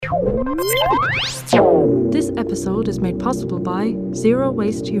This episode is made possible by Zero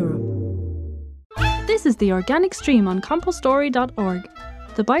Waste Europe. This is the Organic Stream on compostory.org,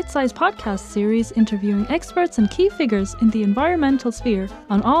 the bite-sized podcast series interviewing experts and key figures in the environmental sphere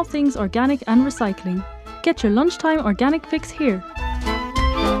on all things organic and recycling. Get your lunchtime organic fix here.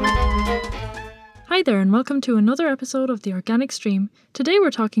 Hi there and welcome to another episode of the Organic Stream. Today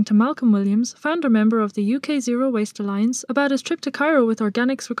we're talking to Malcolm Williams, founder member of the UK Zero Waste Alliance, about his trip to Cairo with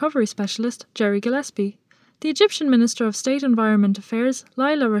organics recovery specialist Jerry Gillespie. The Egyptian Minister of State Environment Affairs,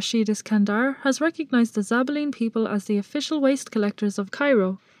 Laila Rashid Iskandar, has recognised the Zabbaleen people as the official waste collectors of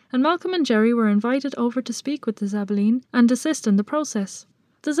Cairo, and Malcolm and Jerry were invited over to speak with the Zabbaleen and assist in the process.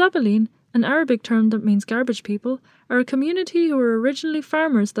 The Zabbaleen, an Arabic term that means garbage people, are a community who were originally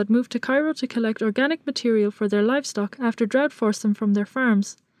farmers that moved to Cairo to collect organic material for their livestock after drought forced them from their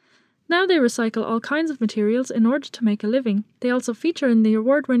farms. Now they recycle all kinds of materials in order to make a living. They also feature in the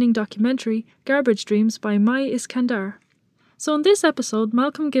award-winning documentary Garbage Dreams by Mai Iskandar. So in this episode,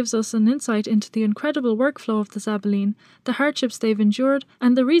 Malcolm gives us an insight into the incredible workflow of the Zabbaleen, the hardships they've endured,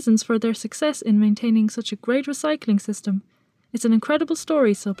 and the reasons for their success in maintaining such a great recycling system. It's an incredible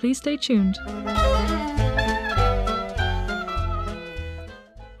story, so please stay tuned.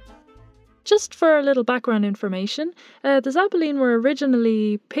 Just for a little background information, the Zabbaleen were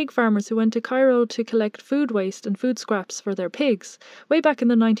originally pig farmers who went to Cairo to collect food waste and food scraps for their pigs, way back in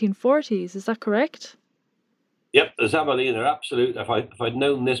the 1940s, is that correct? Yep, the Zabbaleen are absolute. If I'd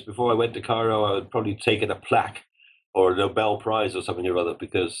known this before I went to Cairo, I would probably taken a plaque or a Nobel Prize or something or other,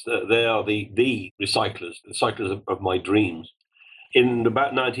 because they are the recyclers of my dreams. In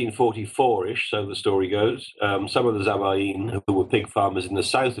about 1944-ish, so the story goes, some of the Zabbaleen, who were pig farmers in the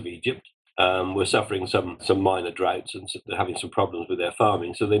south of Egypt, were suffering some minor droughts and having some problems with their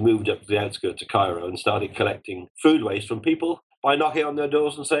farming. So they moved up to the outskirts of Cairo and started collecting food waste from people by knocking on their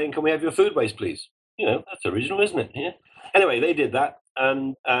doors and saying, "Can we have your food waste, please?" You know, that's original, isn't it? Yeah. Anyway, they did that.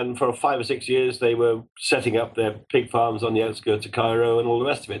 And for 5 or 6 years, they were setting up their pig farms on the outskirts of Cairo and all the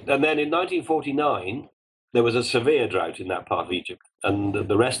rest of it. And then in 1949, there was a severe drought in that part of Egypt, and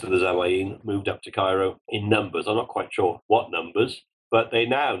the rest of the Zabbaleen moved up to Cairo in numbers. I'm not quite sure what numbers, but they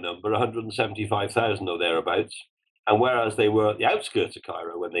now number 175,000 or thereabouts. And whereas they were at the outskirts of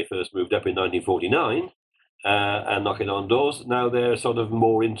Cairo when they first moved up in 1949 and knocking on doors, now they're sort of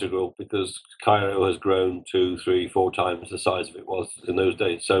more integral because Cairo has grown 2, 3, 4 times the size of it was in those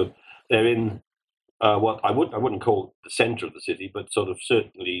days. So they're in what I wouldn't call the centre of the city, but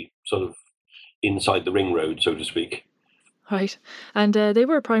certainly inside the ring road, so to speak. Right, and they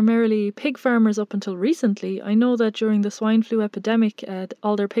were primarily pig farmers up until recently. I know that during the swine flu epidemic,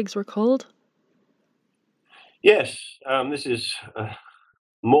 all their pigs were culled. Yes, this is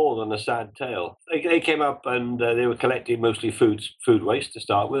more than a sad tale. They came up and they were collecting mostly food waste to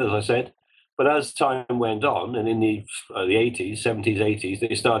start with, as I said. But as time went on, and in the 80s, 70s, 80s,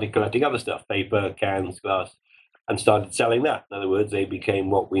 they started collecting other stuff, paper, cans, glass, and started selling that. In other words, they became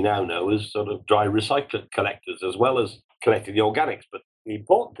what we now know as sort of dry recycler collectors, as well as collecting the organics. But the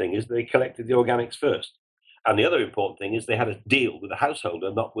important thing is they collected the organics first. And the other important thing is they had a deal with the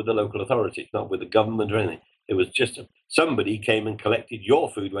householder, not with the local authorities, not with the government or anything. It was just somebody came and collected your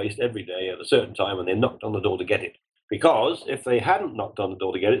food waste every day at a certain time, and they knocked on the door to get it. Because if they hadn't knocked on the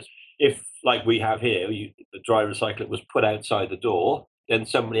door to get it, if, like we have here, the dry recycler was put outside the door, then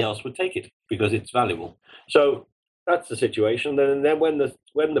somebody else would take it because it's valuable. So that's the situation. And then when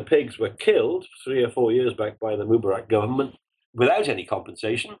the pigs were killed 3 or 4 years back by the Mubarak government, without any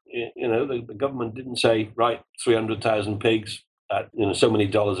compensation, the government didn't say, right, 300,000 pigs at so many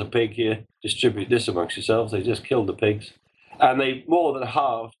dollars a pig here, distribute this amongst yourselves. They just killed the pigs, and they more than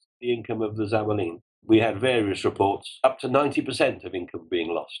halved the income of the Zabbaleen. We had various reports up to 90% of income being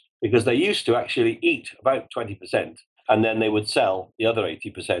lost, because they used to actually eat about 20%, and then they would sell the other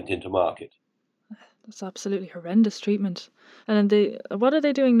 80% into market. That's absolutely horrendous treatment. And what are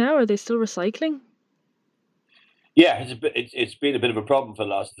they doing now? Are they still recycling? Yeah, it's been a bit of a problem for the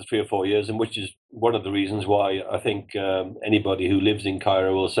last 3 or 4 years, and which is one of the reasons why I think anybody who lives in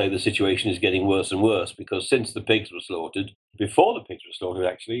Cairo will say the situation is getting worse and worse, because since the pigs were slaughtered, before the pigs were slaughtered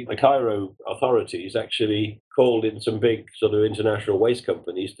actually, the Cairo authorities actually called in some big sort of international waste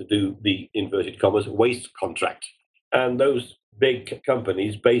companies to do the, inverted commas, waste contract. And those big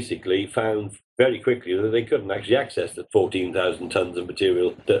companies basically found very quickly that they couldn't actually access the 14,000 tons of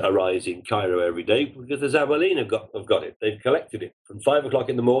material that arise in Cairo every day, because the Zabbaleen have got it. They've collected it. From 5 o'clock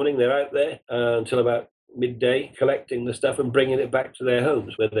in the morning, they're out there until about midday collecting the stuff and bringing it back to their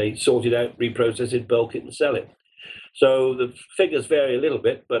homes, where they sort it out, reprocess it, bulk it and sell it. So the figures vary a little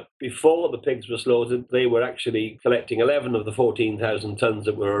bit, but before the pigs were slaughtered, they were actually collecting 11 of the 14,000 tons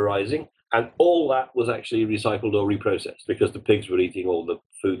that were arising. And all that was actually recycled or reprocessed because the pigs were eating all the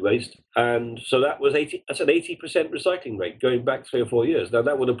food waste. And so that's an 80% recycling rate going back 3 or 4 years. Now,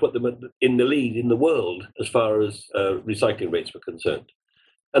 that would have put them in the lead in the world as far as recycling rates were concerned.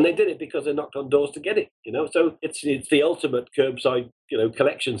 And they did it because they knocked on doors to get it, So it's the ultimate curbside,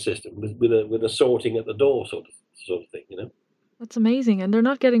 collection system with a sorting at the door sort of thing. That's amazing. And they're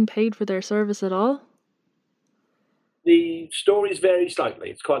not getting paid for their service at all? The stories vary slightly.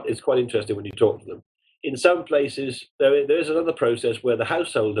 It's quite interesting when you talk to them. In some places, there is another process where the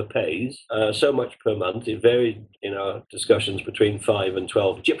householder pays so much per month. It varied in our discussions between 5 and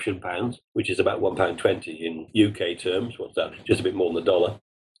 12 Egyptian pounds, which is about £1.20 in UK terms. What's that? Just a bit more than $1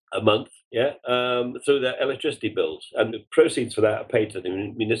 a month, through their electricity bills. And the proceeds for that are paid to the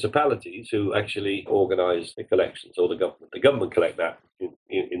municipalities who actually organise the collections, or the government. The government collect that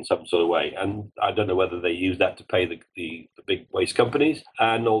in some sort of way. And I don't know whether they use that to pay the big waste companies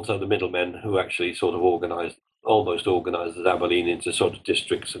and also the middlemen who actually sort of almost organised the Zabbaleen into sort of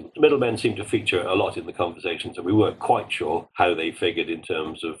districts. And the middlemen seem to feature a lot in the conversations, and we weren't quite sure how they figured in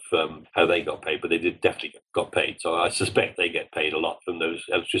terms of how they got paid, but they definitely got paid. So I suspect they get paid a lot from those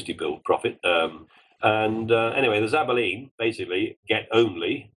electricity bill profit. Anyway, the Zabbaleen basically get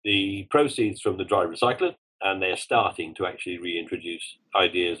only the proceeds from the dry recycling, and they're starting to actually reintroduce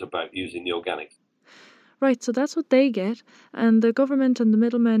ideas about using the organics. Right, so that's what they get, and the government and the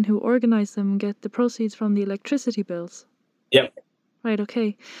middlemen who organise them get the proceeds from the electricity bills. Yep. Right,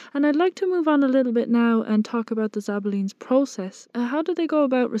 okay. And I'd like to move on a little bit now and talk about the Zabbaleen's process. How do they go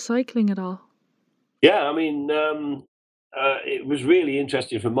about recycling it all? Yeah, I mean, it was really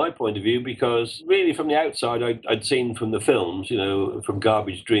interesting from my point of view because really from the outside, I'd seen from the films, from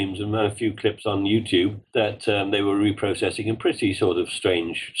Garbage Dreams and a few clips on YouTube that they were reprocessing in pretty sort of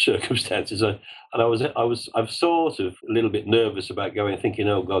strange circumstances. And I was sort of a little bit nervous about going, thinking,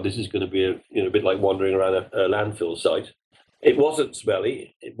 oh God, this is going to be a bit like wandering around a landfill site. It wasn't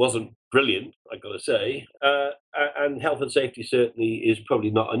smelly. It wasn't brilliant, I've got to say. And health and safety certainly is probably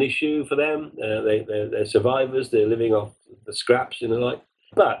not an issue for them. They're survivors. They're living off the scraps, like.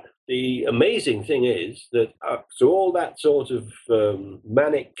 But the amazing thing is that through all that sort of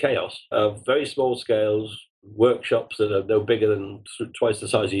manic chaos of very small scales, workshops that are no bigger than twice the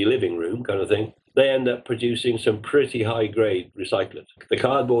size of your living room kind of thing, they end up producing some pretty high-grade recyclate. The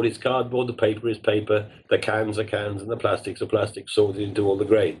cardboard is cardboard, the paper is paper, the cans are cans, and the plastics are plastic, sorted into all the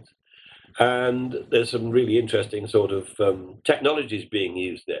grades. And there's some really interesting sort of technologies being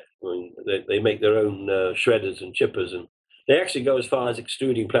used there. I mean, they make their own shredders and chippers, and they actually go as far as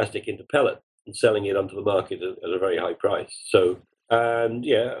extruding plastic into pellet and selling it onto the market at a very high price. So, and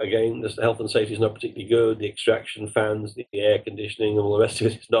again, the health and safety is not particularly good. The extraction fans, the air conditioning, and all the rest of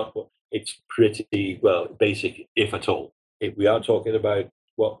it is not. It's pretty, basic, if at all. We are talking about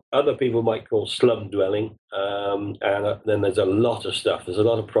what other people might call slum dwelling, and then there's a lot of stuff. There's a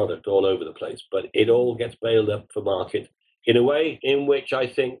lot of product all over the place, but it all gets baled up for market in a way in which I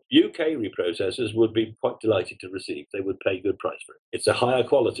think UK reprocessors would be quite delighted to receive. They would pay a good price for it. It's a higher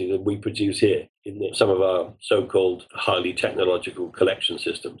quality than we produce here in some of our so-called highly technological collection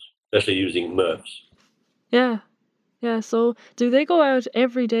systems, especially using MRFs. Yeah, so do they go out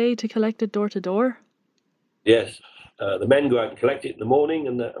every day to collect it door to door? Yes. The men go out and collect it in the morning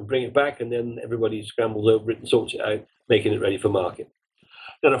and bring it back, and then everybody scrambles over it and sorts it out, making it ready for market.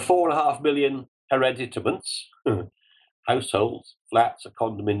 There are 4.5 million hereditaments, households, flats, or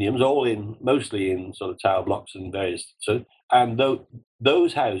condominiums, mostly in sort of tower blocks and various. And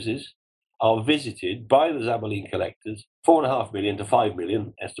those houses are visited by the Zabbaleen collectors, 4.5 million to 5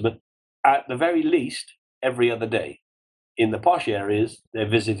 million estimate, at the very least every other day. In the posh areas, they're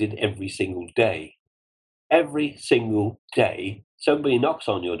visited every single day. Every single day, somebody knocks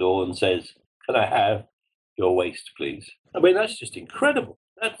on your door and says, "Can I have your waste, please?" I mean, that's just incredible.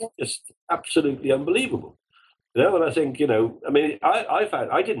 That's just absolutely unbelievable. And I think, I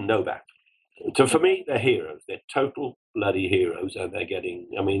found, I didn't know that. So for me, they're heroes. They're total bloody heroes, and they're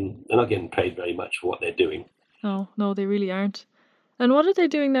not getting paid very much for what they're doing. No, they really aren't. And what are they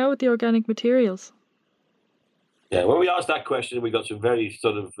doing now with the organic materials? Yeah, when we asked that question, we got some very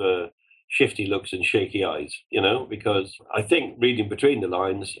sort of shifty looks and shaky eyes, because I think reading between the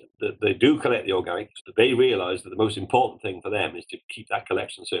lines that they do collect the organics, but they realise that the most important thing for them is to keep that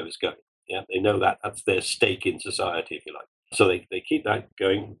collection service going. Yeah, they know that that's their stake in society, if you like. So they keep that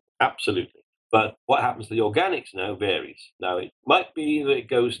going, absolutely. But what happens to the organics now varies. Now, it might be that it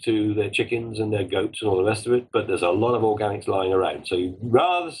goes to their chickens and their goats and all the rest of it, but there's a lot of organics lying around. So you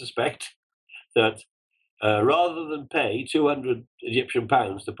rather suspect that rather than pay 200 Egyptian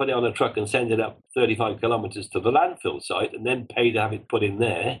pounds to put it on a truck and send it up 35 kilometres to the landfill site and then pay to have it put in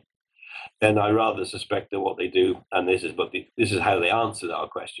there, then I rather suspect that what they do, and this is how they answered our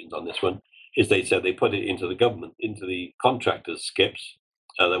questions on this one, is they said they put it into the contractors' skips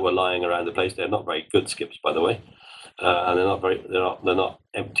that were lying around the place. They're not very good skips, by the way, and they're not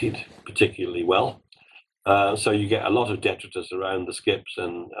emptied particularly well. So you get a lot of detritus around the skips,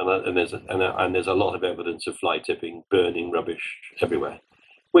 and there's a lot of evidence of fly tipping, burning rubbish everywhere,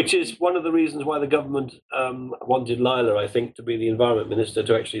 which is one of the reasons why the government wanted Lila, I think, to be the environment minister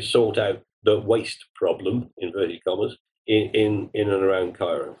to actually sort out the waste problem, inverted commas, in and around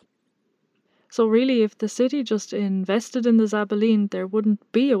Cairo. So really, if the city just invested in the Zabbaleen, there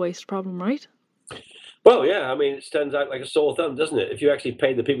wouldn't be a waste problem, right? Well, yeah, I mean, it stands out like a sore thumb, doesn't it? If you actually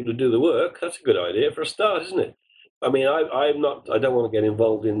pay the people to do the work, that's a good idea for a start, isn't it? I mean, I don't want to get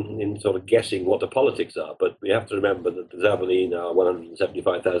involved in sort of guessing what the politics are, but we have to remember that the Zabbaleen are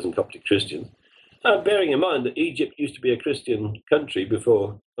 175,000 Coptic Christians. Bearing in mind that Egypt used to be a Christian country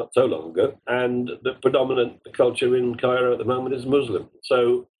before, not so long ago, and the predominant culture in Cairo at the moment is Muslim.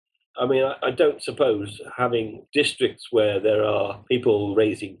 So, I mean, I don't suppose having districts where there are people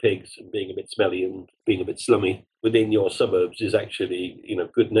raising pigs and being a bit smelly and being a bit slummy within your suburbs is actually,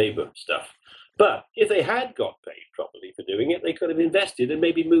 good neighbour stuff. But if they had got paid properly for doing it, they could have invested and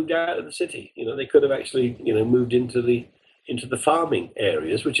maybe moved out of the city. They could have actually, moved into the farming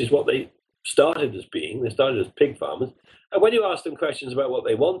areas, which is what they started as being. They started as pig farmers. And when you asked them questions about what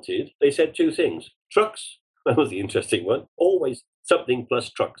they wanted, they said two things. Trucks, that was the interesting one, always something plus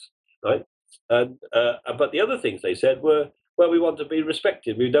trucks, right? But the other things they said were, well, we want to be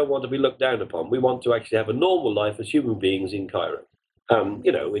respected. We don't want to be looked down upon. We want to actually have a normal life as human beings in Cairo.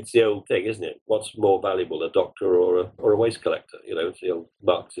 It's the old thing, isn't it? What's more valuable, a doctor or a waste collector? It's the old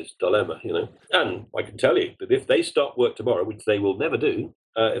Marxist dilemma, And I can tell you that if they stop work tomorrow, which they will never do,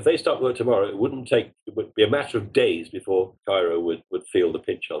 if they stop work tomorrow, it would be a matter of days before Cairo would feel the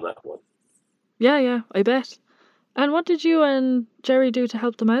pinch on that one. Yeah, I bet. And what did you and Jerry do to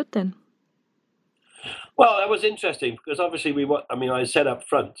help them out then? Well, that was interesting because obviously I said up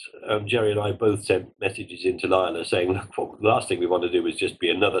front, Jerry and I both sent messages into Lila saying, look, the last thing we want to do is just be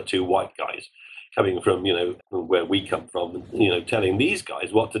another two white guys coming from, where we come from, telling these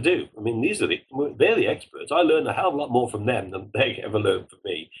guys what to do. I mean, they're the experts. I learned a hell of a lot more from them than they ever learned from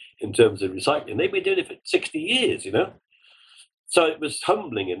me in terms of recycling. They've been doing it for 60 years, So it was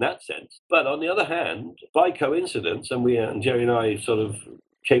humbling in that sense. But on the other hand, by coincidence, and Jerry and I sort of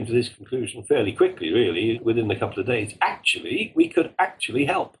came to this conclusion fairly quickly, really, within a couple of days. Actually, we could actually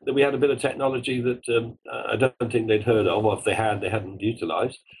help. That we had a bit of technology that I don't think they'd heard of, or if they hadn't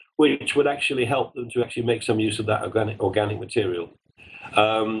utilised, which would actually help them to actually make some use of that organic material.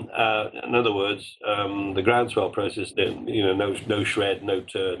 In other words, the groundswell process, no shred, no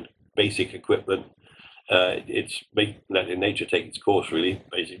turn, basic equipment. It's letting nature take its course, really,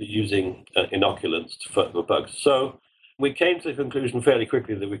 basically using inoculants to fight the bugs. So we came to the conclusion fairly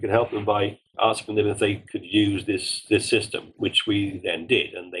quickly that we could help them by asking them if they could use this system, which we then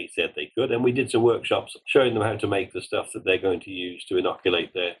did, and they said they could. And we did some workshops showing them how to make the stuff that they're going to use to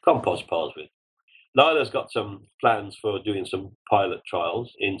inoculate their compost piles with. Lila's got some plans for doing some pilot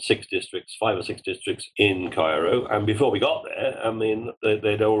trials in 5 or 6 districts in Cairo. And before we got there,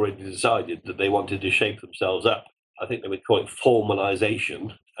 they'd already decided that they wanted to shape themselves up. I think they would call it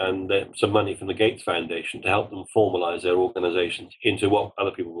formalization, and some money from the Gates Foundation to help them formalize their organizations into what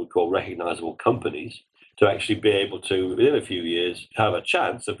other people would call recognizable companies, to actually be able to, within a few years, have a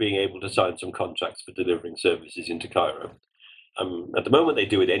chance of being able to sign some contracts for delivering services into Cairo. At the moment, they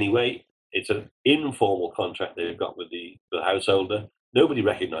do it anyway. It's an informal contract they've got with the householder. Nobody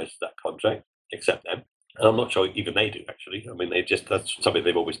recognizes that contract except them. And I'm not sure even they do, actually. That's something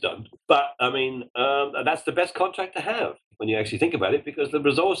they've always done. But, that's the best contract to have when you actually think about it, because the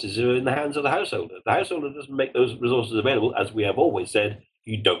resources are in the hands of the householder. The householder doesn't make those resources available. As we have always said,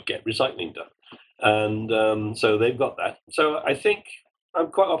 you don't get recycling done. And so they've got that. So I think I'm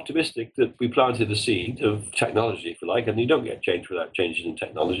quite optimistic that we planted a seed of technology, if you like, and you don't get change without changes in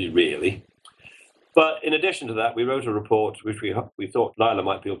technology, really. But in addition to that, we wrote a report which we thought Lila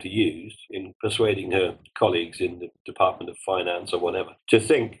might be able to use in persuading her colleagues in the Department of Finance or whatever to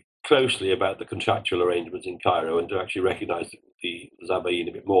think closely about the contractual arrangements in Cairo and to actually recognise the Zabbaleen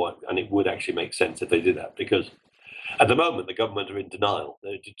a bit more. And it would actually make sense if they did that, because at the moment the government are in denial.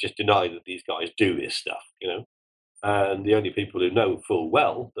 They just deny that these guys do this stuff, And the only people who know full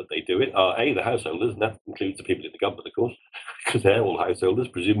well that they do it are the householders, and that includes the people in the government, of course, because they're all householders,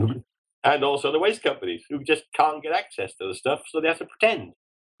 presumably. And also the waste companies, who just can't get access to the stuff, so they have to pretend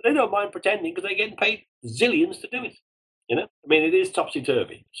They don't mind pretending because they're getting paid zillions to do it. I mean, it is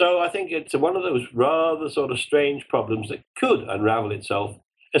topsy-turvy. So I think it's one of those rather sort of strange problems that could unravel itself,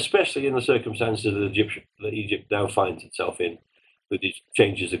 especially in the circumstances that Egypt now finds itself in, with these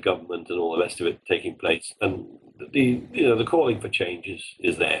changes of government and all the rest of it taking place. And the calling for change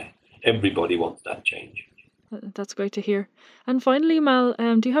is there. Everybody wants that change. That's great to hear. And finally, Mal,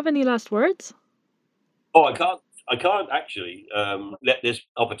 do you have any last words? Oh, I can't actually let this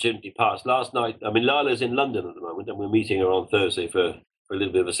opportunity pass. Last night, I mean, Lala's in London at the moment, and we're meeting her on Thursday for a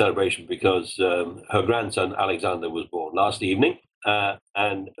little bit of a celebration because her grandson Alexander was born last evening,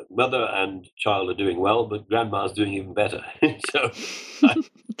 and mother and child are doing well, but grandma's doing even better. So,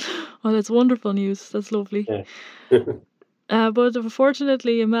 well, that's wonderful news. That's lovely. Yeah. But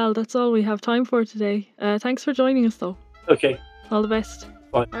unfortunately, Mel, that's all we have time for today. Thanks for joining us, though. Okay. All the best.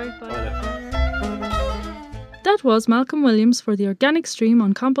 Bye. All right, bye. Bye. That was Malcolm Williams for the Organic Stream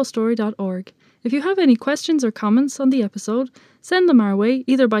on compostory.org. If you have any questions or comments on the episode, send them our way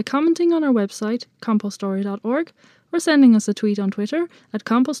either by commenting on our website, compostory.org, or sending us a tweet on Twitter at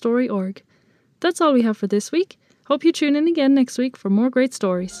compostory.org. That's all we have for this week. Hope you tune in again next week for more great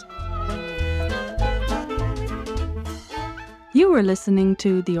stories. You were listening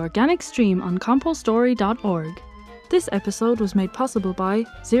to The Organic Stream on compostory.org. This episode was made possible by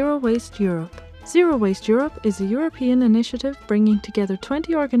Zero Waste Europe. Zero Waste Europe is a European initiative bringing together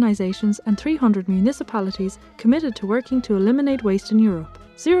 20 organisations and 300 municipalities committed to working to eliminate waste in Europe.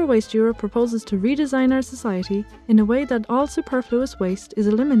 Zero Waste Europe proposes to redesign our society in a way that all superfluous waste is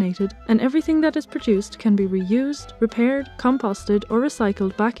eliminated and everything that is produced can be reused, repaired, composted or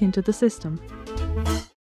recycled back into the system.